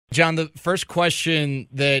John, the first question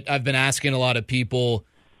that I've been asking a lot of people,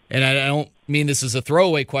 and I don't mean this as a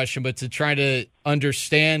throwaway question, but to try to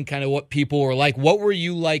understand kind of what people were like. What were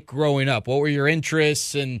you like growing up? What were your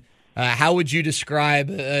interests, and how would you describe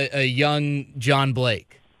a young John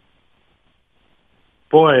Blake?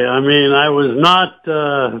 Boy, I mean, I was not,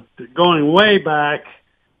 going way back,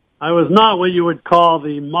 I was not what you would call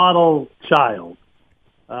the model child.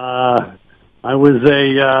 I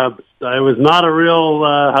was not a real,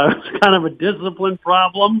 I was kind of a discipline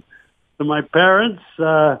problem to my parents,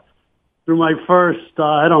 through my first,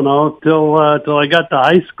 I don't know, till I got to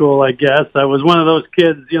high school, I guess. I was one of those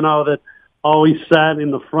kids, that always sat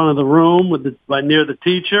in the front of the room near the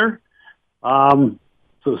teacher.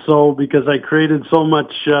 So because I created so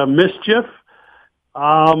much, mischief.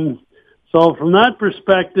 So from that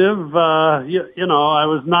perspective, I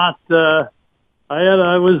was not, I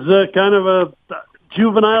was kind of a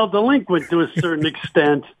juvenile delinquent to a certain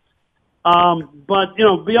extent. But,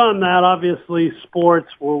 beyond that, obviously sports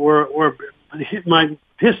were my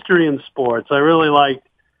history in sports. I really liked,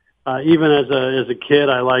 even as a kid,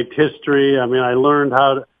 I liked history. I mean, I learned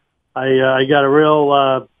I got a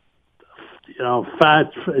real,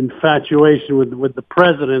 infatuation with the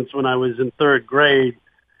presidents when I was in third grade.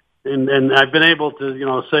 And I've been able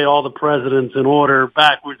to, say all the presidents in order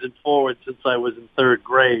backwards and forwards since I was in third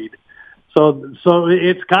grade. So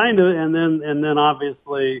it's kind of, and then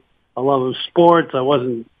obviously I love sports. I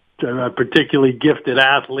wasn't a particularly gifted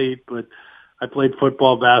athlete, but I played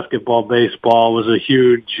football, basketball, baseball, was a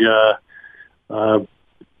huge,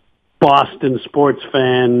 Boston sports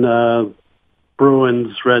fan,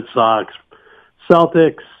 Bruins, Red Sox,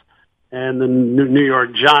 Celtics, and the New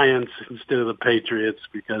York Giants instead of the Patriots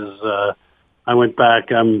because I went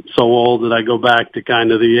back. I'm so old that I go back to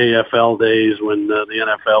kind of the AFL days when the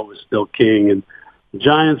NFL was still king, and the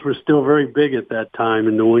Giants were still very big at that time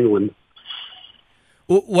in New England.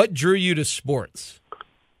 What drew you to sports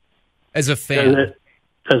as a fan?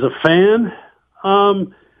 As a fan,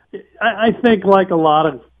 I think like a lot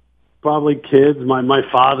of probably kids, my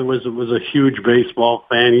father was a huge baseball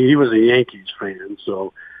fan. He was a Yankees fan,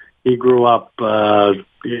 so he grew up,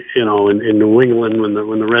 in New England when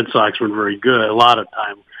the Red Sox were very good. A lot of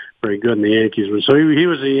time, very good, and the Yankees were. So he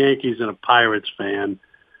was a Yankees and a Pirates fan.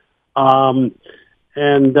 I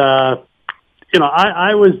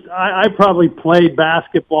probably played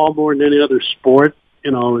basketball more than any other sport.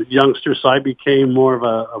 Youngster, so I became more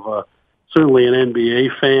of a certainly an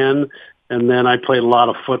NBA fan. And then I played a lot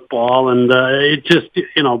of football, and it just,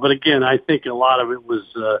 but again, I think a lot of it was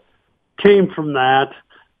came from that.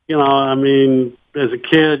 I mean, as a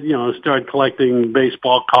kid, started collecting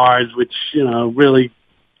baseball cards, which, really,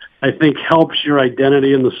 I think helps your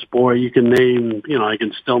identity in the sport. You can name, I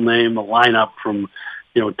can still name a lineup from,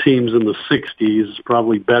 teams in the 60s,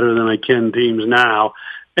 probably better than I can teams now.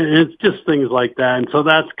 And it's just things like that. And so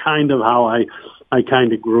that's kind of how I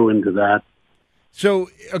kind of grew into that. So,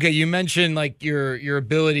 okay, you mentioned like your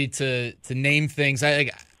ability to name things.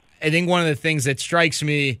 I think one of the things that strikes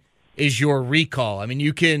me is your recall. I mean,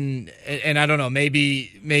 you can, and I don't know, maybe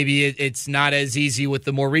it's not as easy with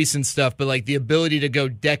the more recent stuff, but like the ability to go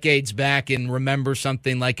decades back and remember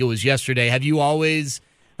something like it was yesterday. Have you always,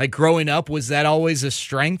 like growing up, was that always a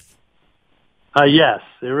strength? Yes,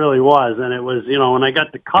 it really was. And it was, when I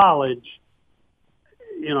got to college,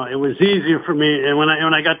 it was easier for me. And when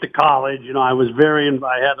I got to college, I was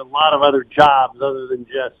I had a lot of other jobs other than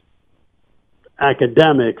just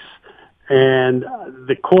academics. And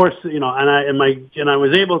the course, and I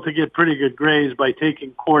was able to get pretty good grades by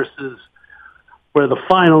taking courses where the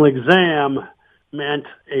final exam meant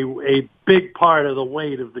a big part of the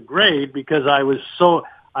weight of the grade because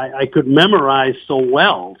I could memorize so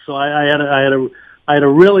well. So I had a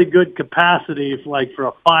really good capacity, like for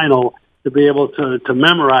a final, to be able to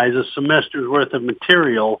memorize a semester's worth of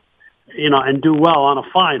material, and do well on a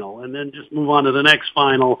final, and then just move on to the next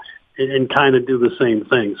final and kind of do the same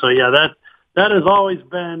thing. So yeah, that has always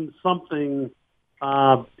been something.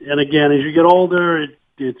 And again, as you get older,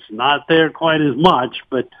 it's not there quite as much,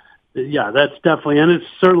 but yeah, that's definitely, and it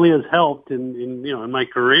certainly has helped in my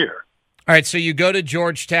career. All right. So you go to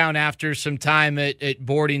Georgetown after some time at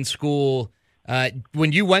boarding school.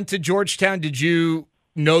 When you went to Georgetown, did you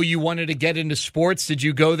know you wanted to get into sports? Did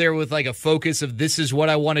you go there with like a focus of this is what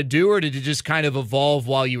I want to do, or did it just kind of evolve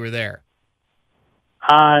while you were there?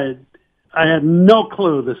 I had no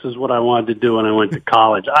clue this is what I wanted to do when I went to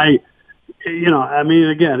college.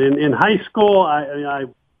 Again, in high school, I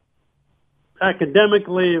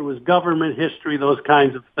academically, it was government history, those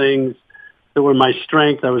kinds of things that were my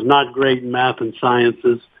strength. I was not great in math and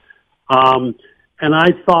sciences. And and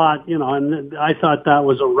I thought, and I thought that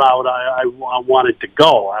was a route I wanted to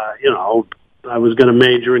go. I was going to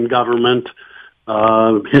major in government,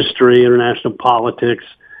 history, international politics.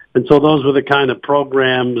 And so those were the kind of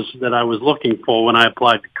programs that I was looking for when I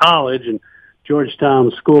applied to college. And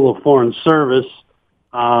Georgetown School of Foreign Service,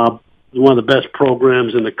 one of the best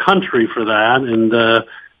programs in the country for that. And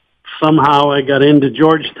somehow I got into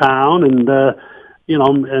Georgetown and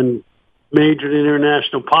majored in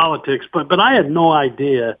international politics. But I had no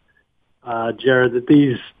idea, Jared, that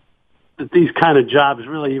these kind of jobs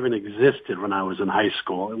really even existed when I was in high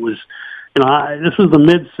school. It was, this was the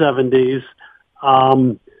mid-'70s.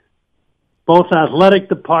 Both athletic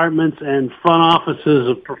departments and front offices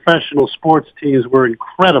of professional sports teams were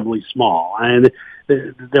incredibly small, and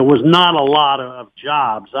there was not a lot of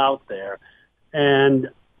jobs out there. And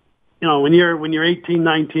when you're 18,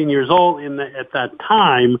 19 years old at that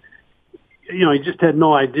time, you just had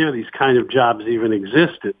no idea these kind of jobs even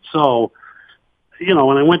existed. So,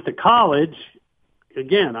 when I went to college,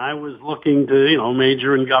 again, I was looking to,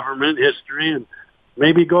 major in government history and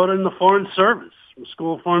maybe go to the Foreign Service,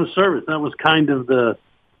 School of Foreign Service. That was kind of the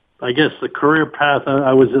career path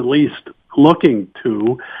I was at least looking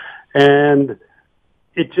to. And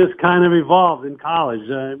it just kind of evolved in college.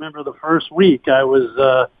 I remember the first week I was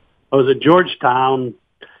at Georgetown,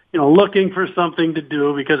 looking for something to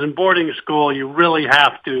do, because in boarding school you really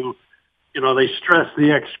have to, they stress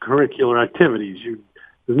the extracurricular activities.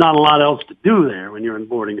 There's not a lot else to do there when you're in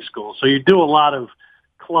boarding school. So you do a lot of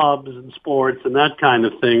clubs and sports and that kind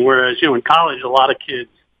of thing. Whereas, in college, a lot of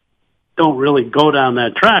kids don't really go down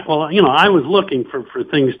that track. Well, I was looking for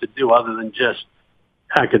things to do other than just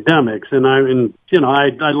academics. And I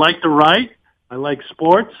like to write. I like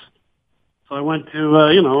sports. So I went to,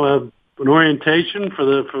 an orientation for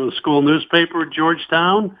the school newspaper at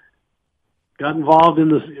Georgetown. Got involved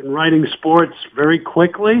in writing sports very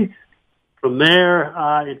quickly. From there,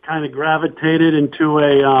 it kind of gravitated into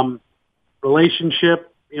a relationship,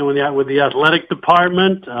 with the athletic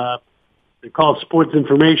department. They're called sports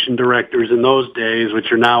information directors in those days, which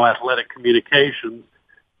are now athletic communications.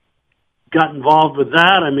 Got involved with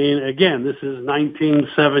that. I mean, again, this is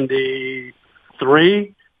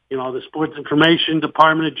 1973. The sports information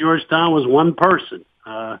department at Georgetown was one person.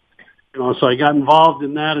 So I got involved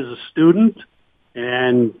in that as a student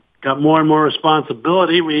and got more and more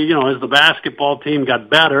responsibility. We, as the basketball team got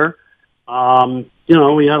better,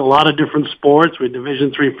 we had a lot of different sports. We had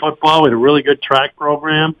Division III football. We had a really good track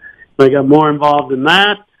program. So I got more involved in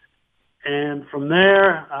that. And from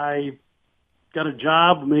there, I got a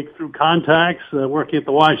job, make through contacts, working at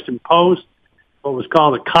the Washington Post, what was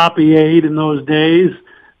called a copy aide in those days,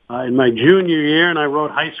 in my junior year. And I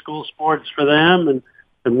wrote high school sports for them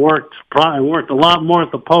and worked a lot more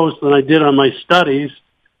at the Post than I did on my studies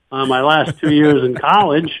my last 2 years in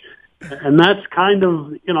college. And that's kind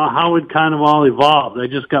of, how it kind of all evolved. I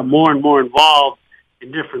just got more and more involved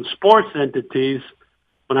in different sports entities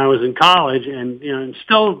when I was in college. And, and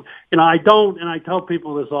still, I tell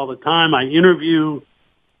people this all the time. I interview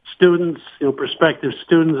students, prospective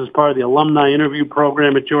students as part of the alumni interview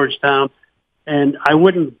program at Georgetown. And I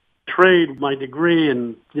wouldn't trade my degree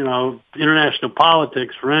in, international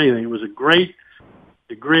politics for anything. It was a great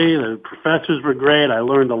degree. The professors were great. I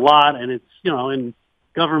learned a lot. And it's, in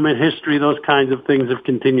government history, those kinds of things have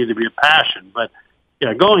continued to be a passion. But,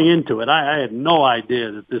 going into it, I had no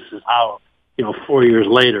idea that this is how, 4 years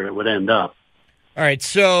later it would end up. All right,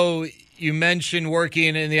 so you mentioned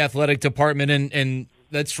working in the athletic department, and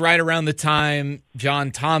that's right around the time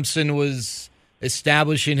John Thompson was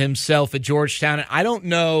establishing himself at Georgetown. I don't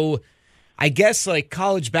know, I guess like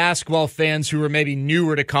college basketball fans who are maybe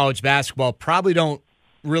newer to college basketball probably don't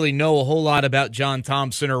really know a whole lot about John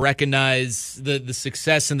Thompson or recognize the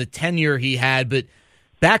success and the tenure he had. But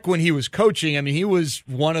back when he was coaching, I mean, he was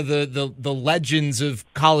one of the legends of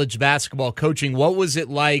college basketball coaching. What was it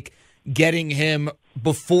like getting him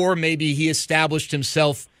before maybe he established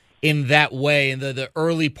himself in that way in the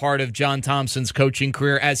early part of John Thompson's coaching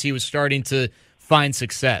career as he was starting to find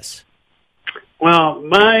success? Well,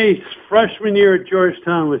 my freshman year at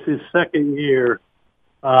Georgetown was his second year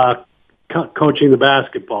coaching the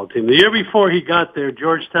basketball team. The year before he got there,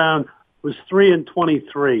 Georgetown was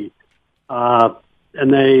 3-23.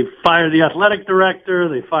 And they fired the athletic director,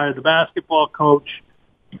 they fired the basketball coach,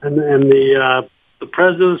 and the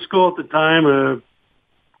president of the school at the time, a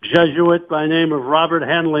Jesuit by the name of Robert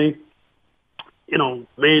Henley,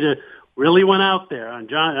 really went out there on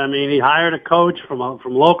John. I mean, he hired a coach from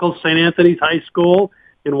local St. Anthony's High School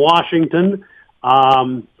in Washington.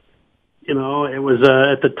 it was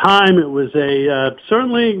at the time it was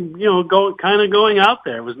certainly going out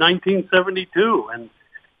there. It was 1972, and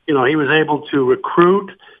he was able to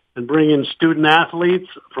recruit and bring in student athletes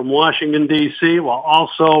from Washington D.C. while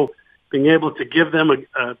also being able to give them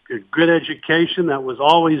a good education. That was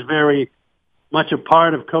always very much a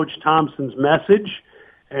part of Coach Thompson's message.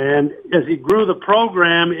 And as he grew the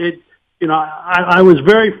program, I was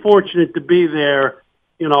very fortunate to be there,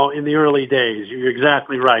 in the early days. You're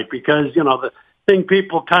exactly right, because, the thing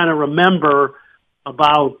people kind of remember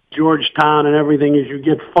about Georgetown and everything as you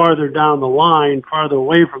get farther down the line, farther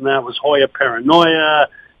away from that, was Hoya paranoia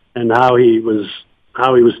and how he was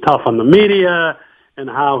tough on the media and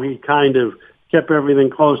how he kind of kept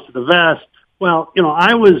everything close to the vest. Well,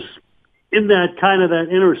 I was in that kind of that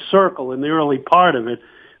inner circle in the early part of it,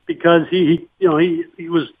 because he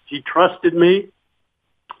trusted me.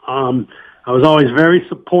 I was always very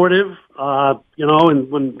supportive,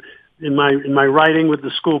 and when in my writing with the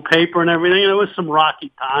school paper and everything, there was some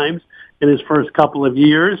rocky times in his first couple of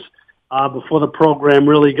years, before the program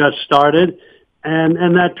really got started.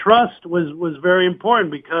 And that trust was very important,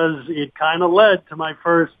 because it kind of led to my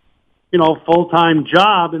first, full-time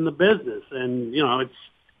job in the business. And, it's,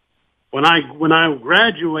 when I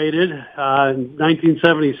graduated, in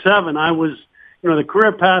 1977, I was, the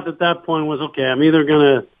career path at that point was, okay, I'm either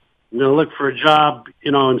going to look for a job,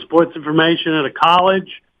 in sports information at a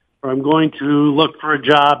college, or I'm going to look for a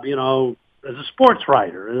job, as a sports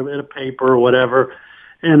writer in a paper or whatever.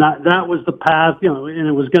 And that was the path, and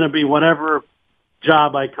it was going to be whatever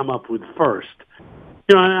job I come up with first.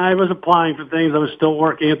 And I was applying for things. I was still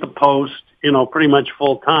working at the Post, pretty much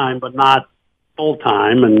full time, but not full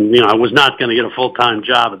time. And, I was not going to get a full time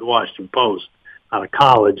job at the Washington Post out of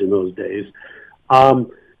college in those days.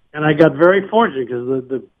 And I got very fortunate,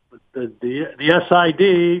 because the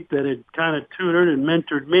SID that had kind of tutored and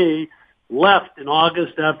mentored me left in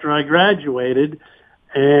August after I graduated,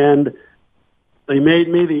 and they made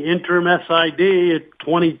me the interim SID at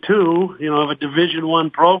 22, of a Division I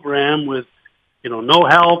program with, no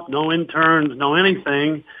help, no interns, no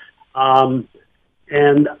anything.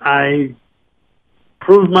 And I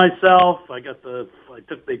proved myself. They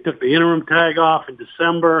took the interim tag off in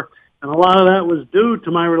December, and a lot of that was due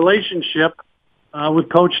to my relationship with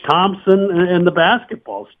Coach Thompson and the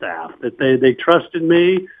basketball staff, that they trusted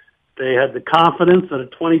me. They had the confidence that a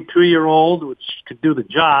 22-year-old, which could do the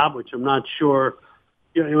job, which I'm not sure,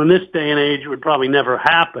 in this day and age, it would probably never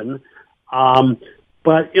happen.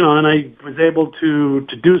 But, and I was able to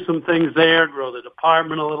do some things there, grow the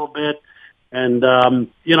department a little bit. And,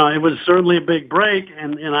 it was certainly a big break.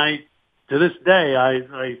 And I, to this day, I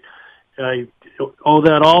owe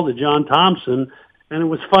that all to John Thompson. And it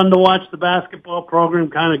was fun to watch the basketball program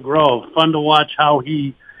kind of grow, fun to watch how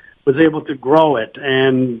he was able to grow it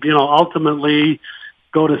and, ultimately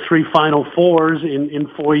go to 3 Final Fours in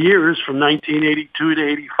 4 years from 1982 to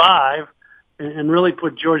 85 and really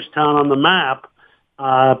put Georgetown on the map.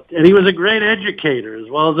 And he was a great educator as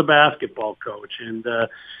well as a basketball coach. And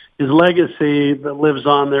his legacy that lives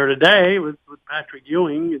on there today with Patrick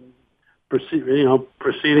Ewing and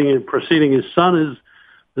preceding his son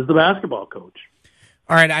is the basketball coach.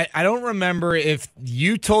 All right, I don't remember if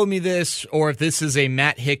you told me this or if this is a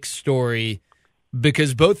Matt Hicks story,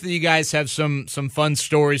 because both of you guys have some fun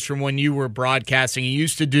stories from when you were broadcasting. You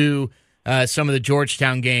used to do some of the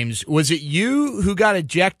Georgetown games. Was it you who got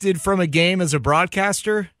ejected from a game as a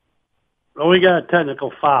broadcaster? Well, we got a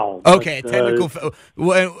technical foul. Okay, technical foul.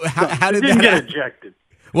 How did that get ejected?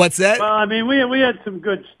 What's that? Well, I mean, we had some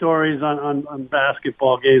good stories on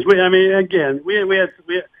basketball games.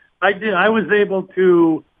 I was able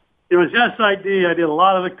to, as SID, I did a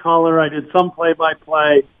lot of the color. I did some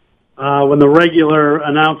play-by-play when the regular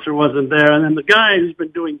announcer wasn't there. And then the guy who's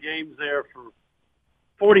been doing games there for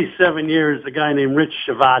 47 years, a guy named Rich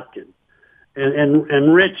Shavatkin.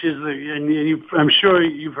 And Rich is I'm sure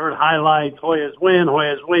you've heard highlights, Hoyas win.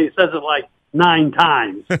 He says it like 9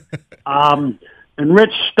 times. And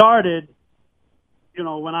Rich started,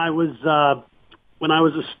 when I was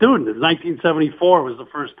a student. It was 1974 was the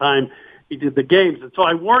first time he did the games. And so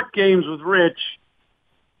I worked games with Rich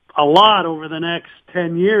a lot over the next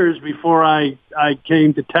 10 years before I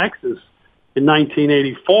came to Texas in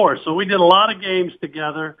 1984. So we did a lot of games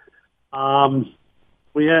together.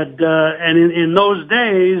 We had, and in those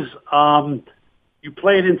days, you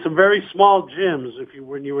played in some very small gyms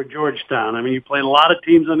when you were Georgetown. I mean, you played a lot of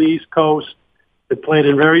teams on the East Coast that played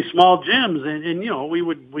in very small gyms. And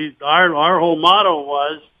our whole motto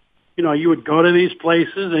was, you would go to these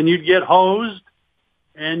places and you'd get hosed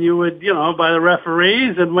and you would, by the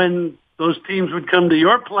referees. And when those teams would come to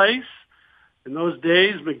your place, in those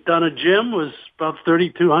days, McDonough Gym was about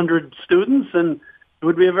 3,200 students, and it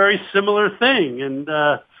would be a very similar thing. And,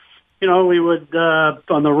 we would,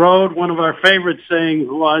 on the road, one of our favorite sayings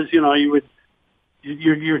was,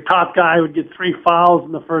 your top guy would get 3 fouls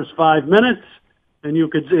in the first 5 minutes, and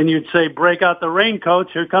you'd say, break out the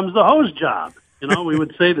raincoats, here comes the hose job. We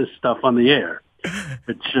would say this stuff on the air,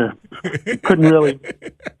 which you couldn't really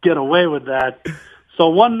get away with that. So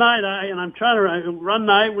one night, one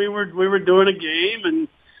night we were doing a game, and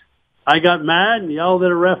I got mad and yelled at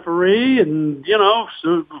a referee, and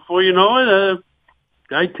so before you know it, a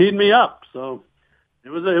guy teed me up. So it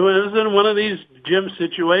was in one of these gym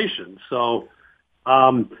situations. So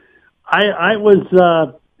I was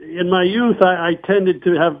in my youth, I tended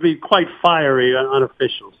to be quite fiery on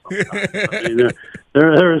officials sometimes. I mean,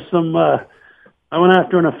 there is some. I went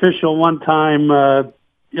after an official one time.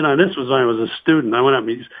 And this was when I was a student. I went up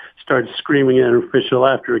and started screaming at an official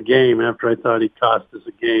after a game, after I thought he cost us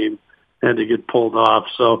a game, had to get pulled off.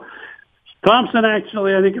 So Thompson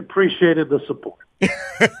actually, I think, appreciated the support.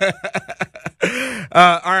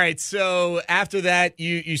 All right. So after that,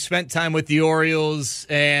 you spent time with the Orioles,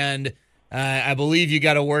 and I believe you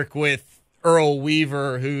got to work with Earl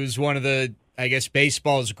Weaver, who's one of the, I guess,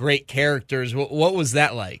 baseball's great characters. What was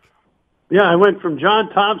that like? Yeah, I went from John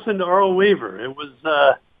Thompson to Earl Weaver. It was,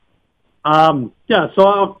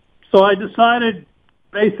 So I decided,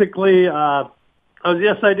 basically, I was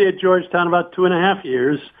the SID at Georgetown about 2.5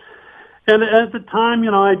 years, and at the time,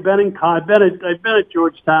 I'd been at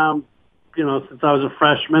Georgetown, since I was a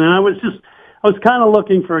freshman, and I was kind of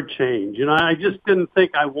looking for a change. I just didn't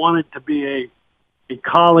think I wanted to be a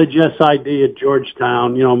college SID at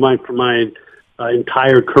Georgetown, for my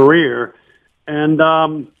entire career, and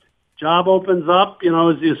job opens up,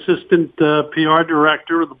 as the assistant PR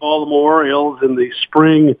director of the Baltimore Orioles in the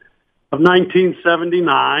spring of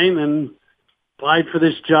 1979, and applied for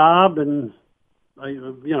this job. And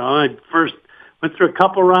I first went through a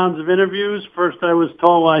couple rounds of interviews. First, I was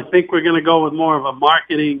told, well, I think we're going to go with more of a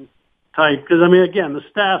marketing type, because again, the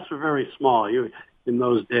staffs were very small in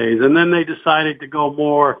those days. And then they decided to go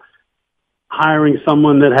more hiring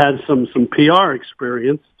someone that had some PR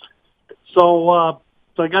experience. So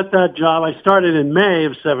I got that job. I started in May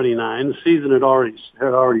of '79. The season had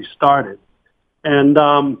already started, and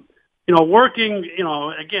working.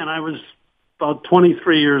 Again, I was about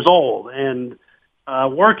 23 years old, and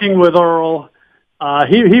working with Earl,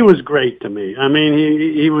 he was great to me. I mean,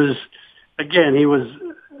 he was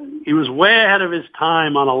way ahead of his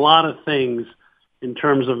time on a lot of things in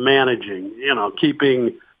terms of managing.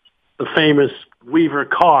 Keeping the famous Weaver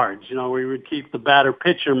cards. We would keep the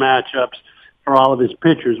batter-pitcher matchups for all of his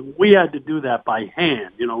pitchers. We had to do that by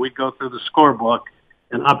hand. We'd go through the scorebook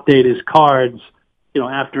and update his cards,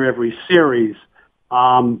 after every series.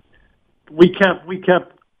 We kept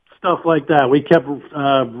stuff like that. We kept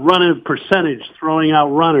running percentage, throwing out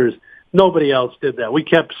runners. Nobody else did that. We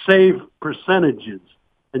kept save percentages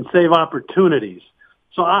and save opportunities.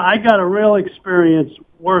 So I got a real experience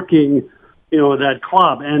working, with that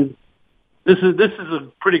club. And this is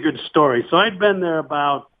a pretty good story. So I'd been there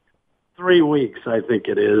about 3 weeks, I think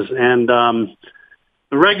it is. And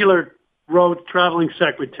the regular road traveling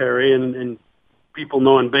secretary, and people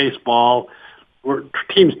know in baseball, where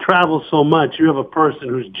teams travel so much, you have a person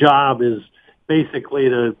whose job is basically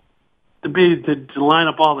to line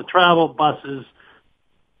up all the travel buses,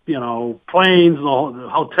 planes, the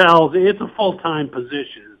hotels. It's a full-time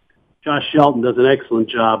position. Josh Shelton does an excellent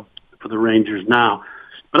job for the Rangers now.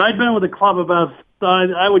 But I'd been with the club about,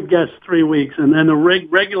 I would guess, 3 weeks, and then the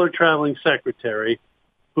regular traveling secretary,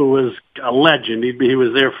 who was a legend, he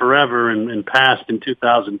was there forever and passed in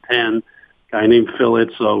 2010, a guy named Phil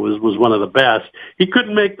Itzo was one of the best. He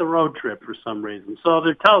couldn't make the road trip for some reason. So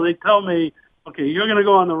they tell me, okay, you're going to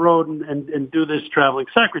go on the road and do this traveling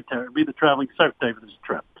secretary, be the traveling secretary for this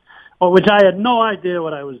trip. Well, which I had no idea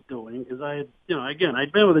what I was doing, because I had, again,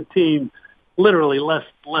 I'd been with the team literally less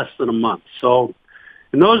than a month. So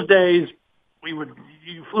in those days,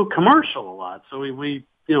 you flew commercial a lot. So we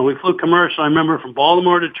flew commercial. I remember from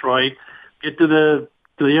Baltimore to Detroit, get to the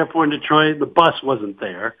airport in Detroit, the bus wasn't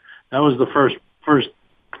there. That was the first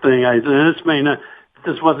thing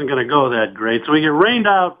this wasn't going to go that great. So we get rained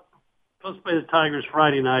out, supposed to play the Tigers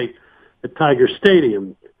Friday night at Tiger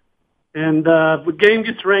Stadium. And the game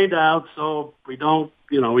gets rained out, so we don't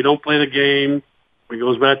play the game. We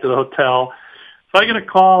goes back to the hotel. So I get a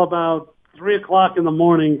call about 3:00 in the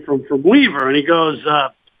morning from Weaver, and he goes,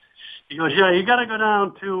 yeah, you got to go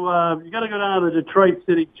down to the Detroit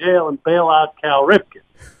City Jail and bail out Cal Ripken.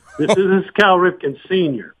 This is Cal Ripken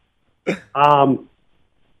Sr.,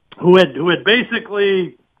 who had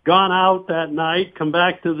basically gone out that night, come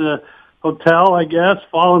back to the hotel, I guess,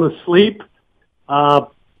 fallen asleep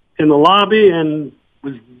in the lobby, and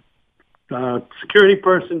was security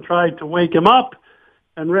person tried to wake him up,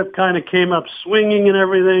 and Rip kind of came up swinging and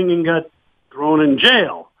everything and got thrown in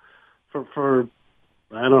jail for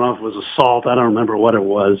I don't know if it was assault. I don't remember what it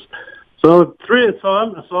was. So 3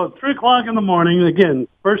 o'clock in the morning, again,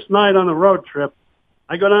 first night on the road trip,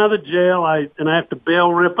 I go down to the jail, and I have to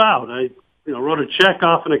bail Rip out. I wrote a check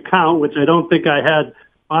off an account, which I don't think I had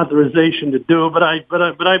authorization to do, but I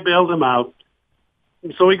bailed him out.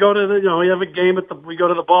 And so we go to we have a game we go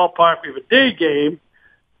to the ballpark. We have a day game,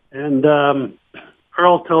 and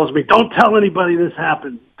Earl tells me, "Don't tell anybody this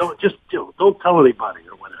happened. Don't tell anybody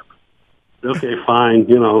or whatever." Okay, fine.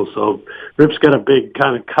 So Rip's got a big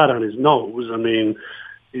kind of cut on his nose. I mean,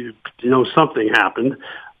 something happened,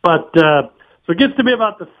 but. So it gets to be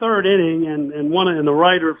about the third inning, and the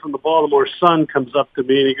writer from the Baltimore Sun comes up to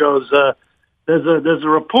me and he goes, "There's a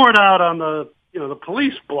report out on the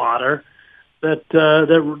police blotter that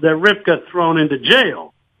Rip got thrown into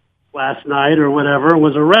jail last night or whatever, and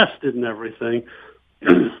was arrested and everything."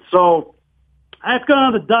 So I have to go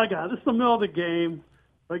out of the dugout. This is the middle of the game.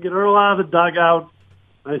 I get Earl out of the dugout.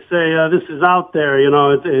 I say, "This is out there,"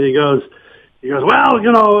 and he goes,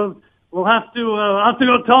 "Well, we'll have to, I'll have to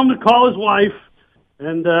go tell him to call his wife,"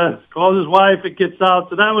 and calls his wife. It gets out.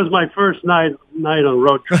 So that was my first night on a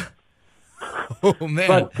road trip. Oh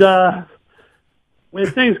man! But when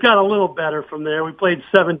things got a little better from there, we played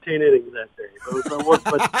 17 innings that day.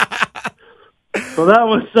 So that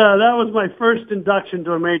was my first induction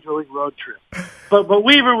to a major league road trip. But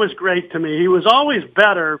Weaver was great to me. He was always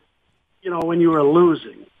better, when you were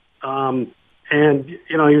losing. And,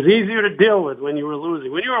 he was easier to deal with when you were losing.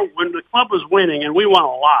 When the club was winning, and we won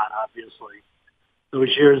a lot, obviously,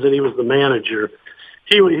 those years that he was the manager,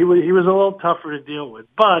 he was a little tougher to deal with.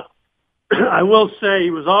 But I will say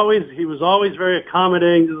he was always very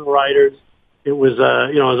accommodating to the writers. It was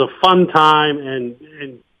it was a fun time, and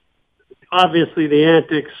obviously the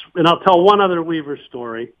antics. And I'll tell one other Weaver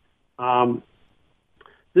story.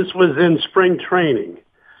 This was in spring training.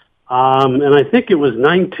 And I think it was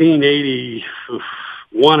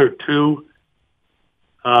 1981 or 2.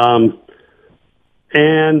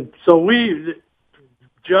 And so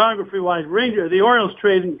geography-wise, the Orioles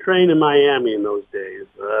trained in Miami in those days.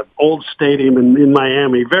 Old stadium in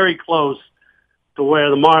Miami, very close to where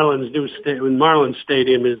the Marlins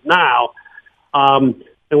Stadium is now. And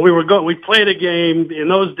we played a game in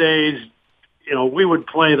those days. We would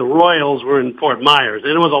play, the Royals were in Fort Myers,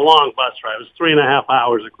 and it was a long bus ride. It was 3.5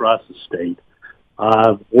 hours across the state.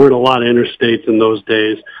 Weren't a lot of interstates in those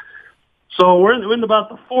days. So we're in about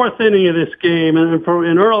the fourth inning of this game, and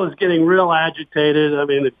Earl is getting real agitated. I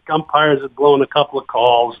mean, the umpires had blown a couple of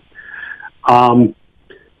calls. And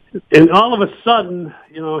all of a sudden,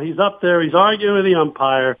 he's up there, he's arguing with the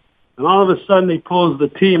umpire, and all of a sudden he pulls the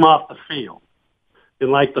team off the field in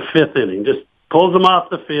like the fifth inning, just pulls them off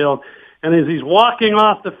the field. And as he's walking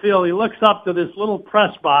off the field, he looks up to this little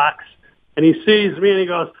press box, and he sees me, and he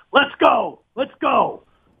goes, "Let's go, let's go."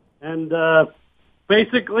 And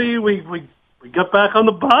basically, we got back on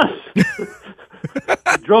the bus, we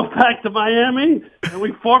drove back to Miami, and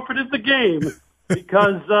we forfeited the game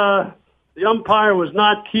because the umpire was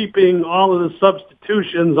not keeping all of the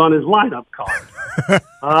substitutions on his lineup card.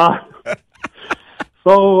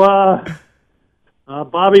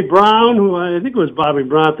 Bobby Brown, who I think it was Bobby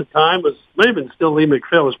Brown at the time, may have been still Lee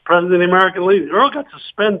McPhail, was president of the American League. Earl got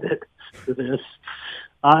suspended for this.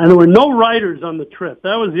 And there were no writers on the trip.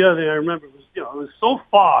 That was the other thing I remember. It was so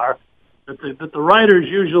far that the writers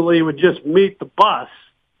usually would just meet the bus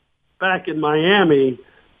back in Miami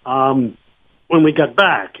when we got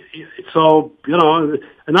back. So,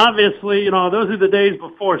 and obviously, those are the days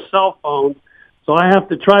before cell phones. So I have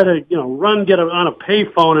to try to, get on a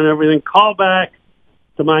payphone and everything, call back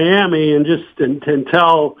to Miami and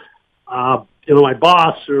tell, my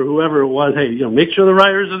boss or whoever it was, hey, make sure the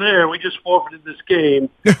writers are there. We just forfeited this game.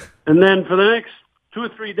 And then for the next 2 or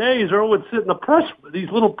 3 days, Earl would sit in these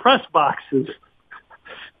little press boxes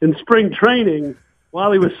in spring training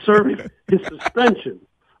while he was serving his suspension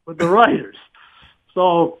with the writers.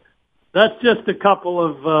 So that's just a couple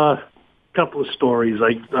of stories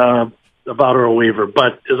about Earl Weaver.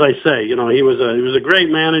 But as I say, he was a great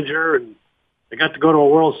manager, and I got to go to a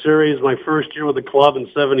World Series my first year with the club in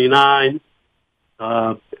 '79.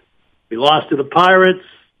 We lost to the Pirates.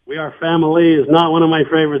 "We Are Family" is not one of my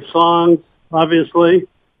favorite songs, obviously.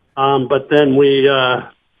 But then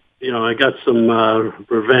I got some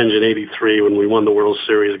revenge in '83 when we won the World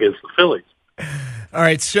Series against the Phillies. All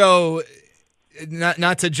right, so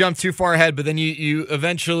not to jump too far ahead, but then you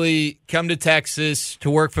eventually come to Texas to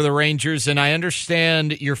work for the Rangers, and I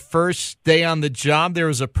understand your first day on the job, there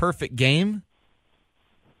was a perfect game?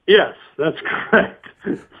 Yes, that's correct.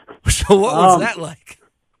 So what was that like?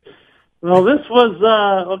 Well, this was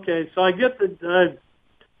okay. So I get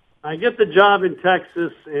the job in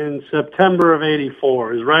Texas in September of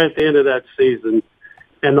 '84. It was right at the end of that season,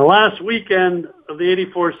 and the last weekend of the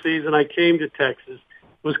 '84 season, I came to Texas.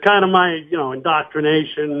 It was kind of my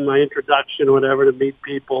indoctrination, my introduction, whatever, to meet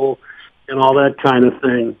people and all that kind of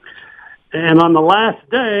thing. And on the last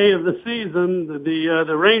day of the season,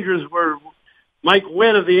 the Rangers were Mike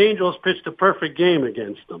Witt of the Angels pitched a perfect game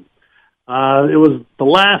against them. It was the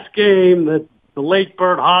last game that the late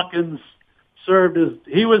Bert Hawkins served as.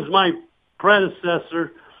 He was my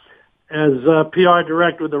predecessor as PR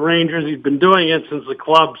director with the Rangers. He'd been doing it since the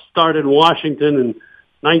club started in Washington in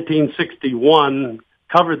 1961.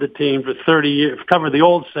 Covered the team for 30 years. Covered the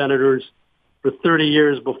old Senators for 30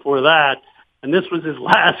 years before that. And this was his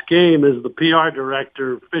last game as the PR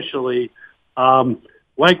director officially.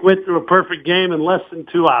 Mike Witt threw a perfect game in less than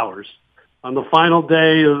 2 hours on the final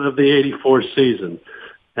day of the '84 season.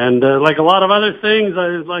 And like a lot of other things,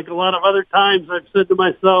 like a lot of other times, I've said to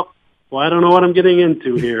myself, well, I don't know what I'm getting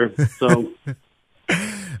into here. So, all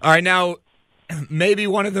right, now, maybe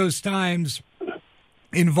one of those times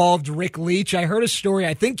involved Rick Leach. I heard a story,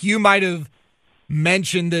 I think you might have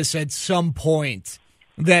mentioned this at some point,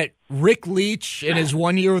 that Rick Leach in his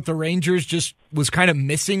 1 year with the Rangers just was kind of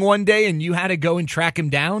missing one day, and you had to go and track him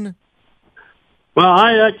down? Well,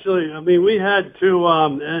 we had to,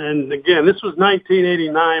 and again, this was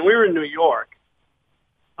 1989. We were in New York.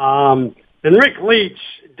 And Rick Leach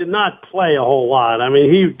did not play a whole lot. I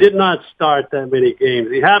mean, he did not start that many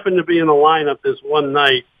games. He happened to be in the lineup this one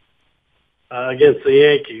night against the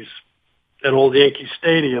Yankees at old Yankee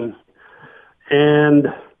Stadium.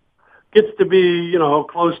 And gets to be,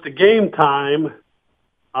 close to game time,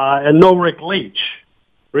 and no Rick Leach.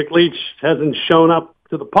 Rick Leach hasn't shown up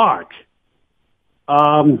to the park. So,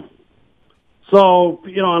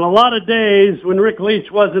 on a lot of days when Rick Leach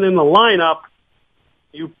wasn't in the lineup,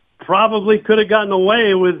 you probably could have gotten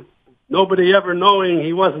away with nobody ever knowing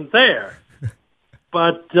he wasn't there.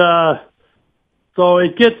 But, so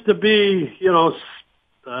it gets to be,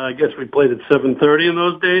 I guess we played at 7:30 in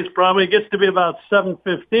those days probably. It gets to be about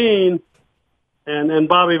 7:15. And then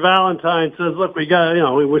Bobby Valentine says, look, we got,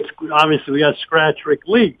 obviously we got to scratch Rick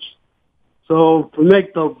Leach. So to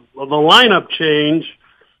make the lineup change,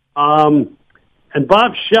 and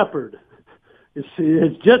Bob Shepard has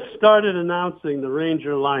just started announcing the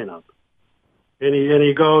Ranger lineup. And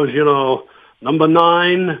he goes, number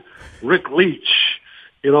 9, Rick Leach,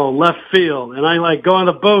 left field. And I go in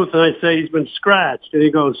the booth and I say, he's been scratched. And he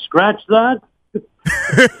goes, scratch that?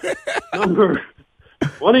 Number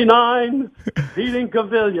 29, Pete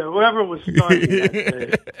Incaviglia, whoever was starting that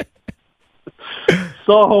day.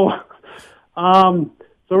 So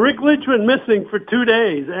Rick Leach went missing for 2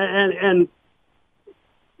 days. And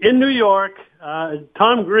in New York,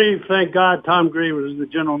 Tom Grieve, thank God Tom Grieve was the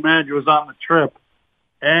general manager, was on the trip.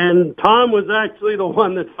 And Tom was actually the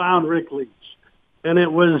one that found Rick Leach. And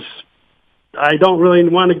it was, I don't really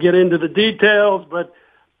want to get into the details, but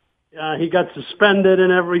he got suspended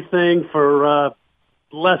and everything for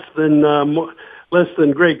less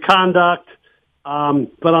than great conduct.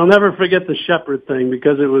 But I'll never forget the Shepard thing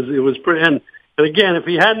because it was pretty. And again, if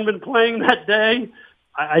he hadn't been playing that day,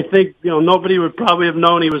 I think nobody would probably have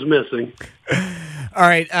known he was missing. All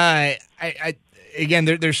right, again,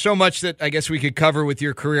 there's so much that I guess we could cover with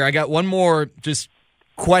your career. I got one more just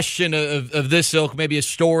question of this ilk, maybe a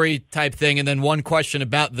story type thing, and then one question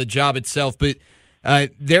about the job itself. But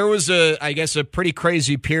there was a pretty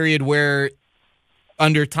crazy period where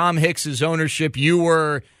under Tom Hicks's ownership, you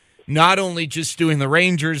were not only just doing the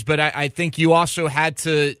Rangers, but I think you also had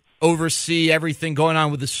to oversee everything going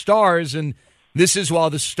on with the Stars, and this is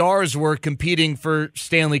while the Stars were competing for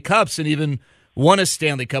Stanley Cups and even won a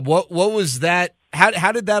Stanley Cup. What was that?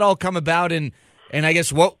 How did that all come about? And I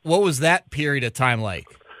guess what was that period of time like?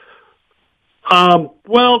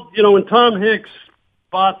 Well, when Tom Hicks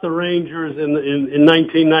bought the Rangers in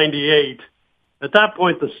 1998, at that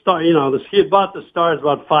point he had bought the Stars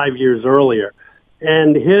about 5 years earlier,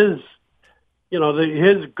 and his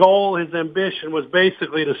goal, his ambition was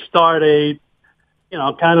basically to start a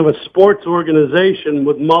kind of a sports organization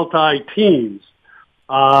with multi-teams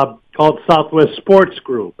called Southwest Sports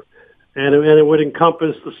Group. And it would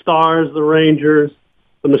encompass the Stars, the Rangers,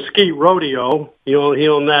 the Mesquite Rodeo. He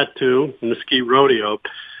owned that too, the Mesquite Rodeo.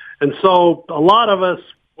 And so a lot of us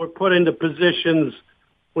were put into positions,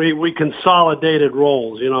 we consolidated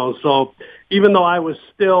roles, So even though I was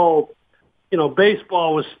still,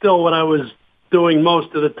 baseball was still what I was doing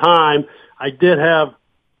most of the time, I did have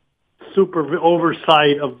super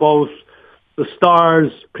oversight of both the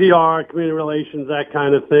Stars, PR, community relations, that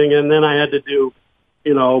kind of thing, and then I had to do,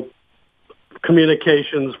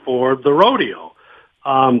 communications for the rodeo.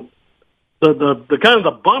 The kind of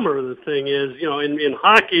the bummer of the thing is, in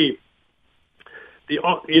hockey,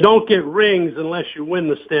 you don't get rings unless you win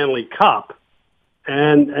the Stanley Cup,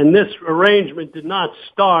 and this arrangement did not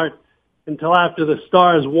start until after the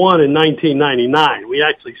Stars won in 1999. We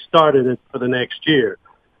actually started it for the next year,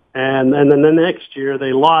 and then the next year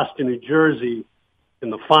they lost in New Jersey in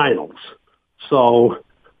the finals, so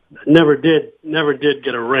never did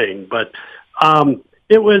get a ring, but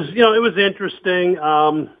it was interesting.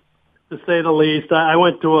 To say the least. I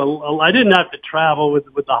went to I didn't have to travel with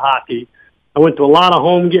the hockey. I went to a lot of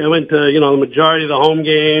home games. I went to, the majority of the home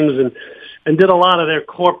games and did a lot of their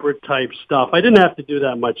corporate type stuff. I didn't have to do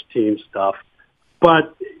that much team stuff.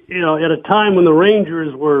 But, at a time when the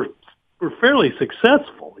Rangers were fairly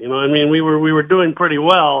successful, we were doing pretty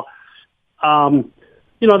well.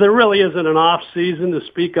 There really isn't an off season to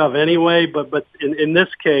speak of anyway, but in this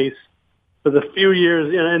case, for the few years,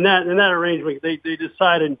 in that arrangement, they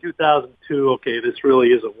decided in 2002, okay, this really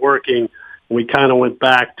isn't working, and we kind of went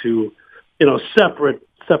back to, separate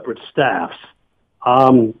staffs.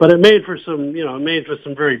 But it made for some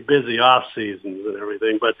very busy off seasons and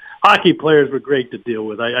everything. But hockey players were great to deal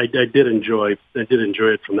with. I did enjoy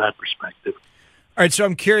it from that perspective. All right, so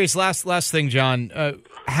I'm curious. Last thing, John,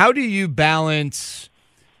 how do you balance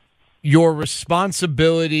your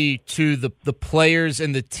responsibility to the players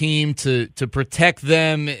and the team to protect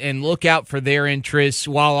them and look out for their interests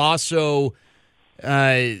while also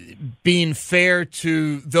being fair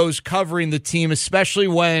to those covering the team, especially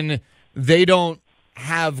when they don't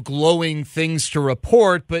have glowing things to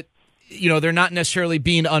report, but they're not necessarily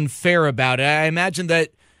being unfair about it? I imagine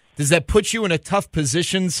does that put you in a tough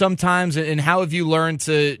position sometimes, and how have you learned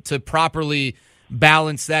to properly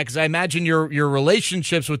balance that? Because I imagine your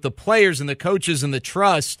relationships with the players and the coaches and the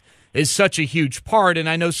trust is such a huge part, and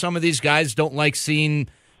I know some of these guys don't like seeing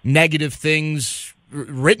negative things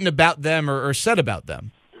written about them or said about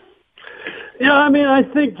them. Yeah, I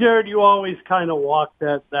think, Jared, you always kind of walk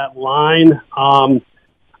that line.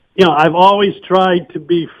 I've always tried to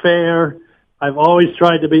be fair. I've always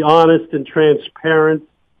tried to be honest and transparent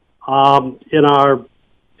in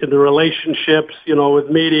the relationships, with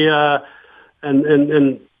media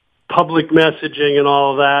and public messaging and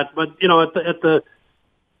all of that. But,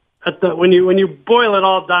 when you boil it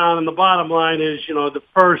all down, and the bottom line is, the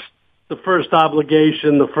first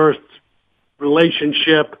obligation, the first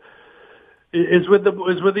relationship is with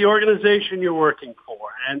the organization you're working for.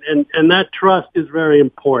 And that trust is very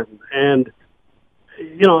important. And,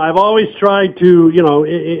 I've always tried to,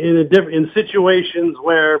 in situations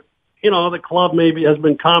where, the club maybe has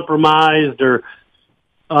been compromised or,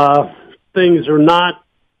 things are not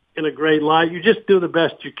in a great light, you just do the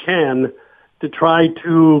best you can to try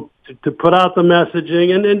to put out the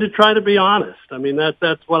messaging and to try to be honest.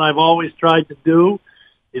 That's what I've always tried to do.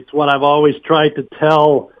 It's what I've always tried to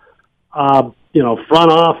tell, front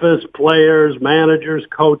office, players, managers,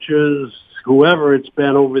 coaches, whoever it's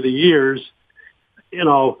been over the years.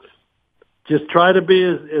 Just try to be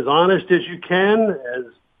as honest as you can,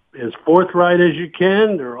 as forthright as you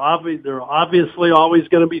can. There are obviously always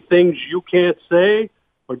going to be things you can't say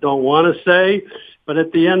or don't want to say, but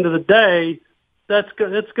at the end of the day, that's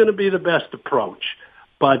going to be the best approach.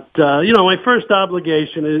 But my first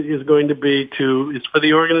obligation is going to be is for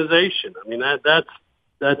the organization.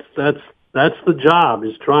 That's the job,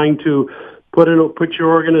 is trying to put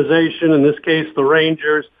your organization, in this case the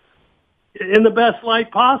Rangers, in the best light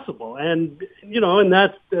possible. And, and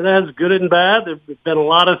that has good and bad. There have been a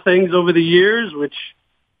lot of things over the years which,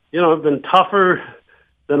 have been tougher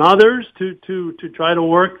than others to try to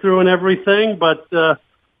work through and everything. But,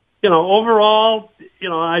 overall,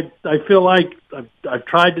 I feel like I've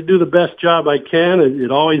tried to do the best job I can.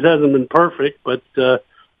 It always hasn't been perfect, but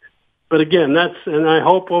again, and I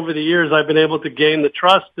hope over the years I've been able to gain the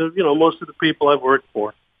trust of, most of the people I've worked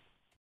for.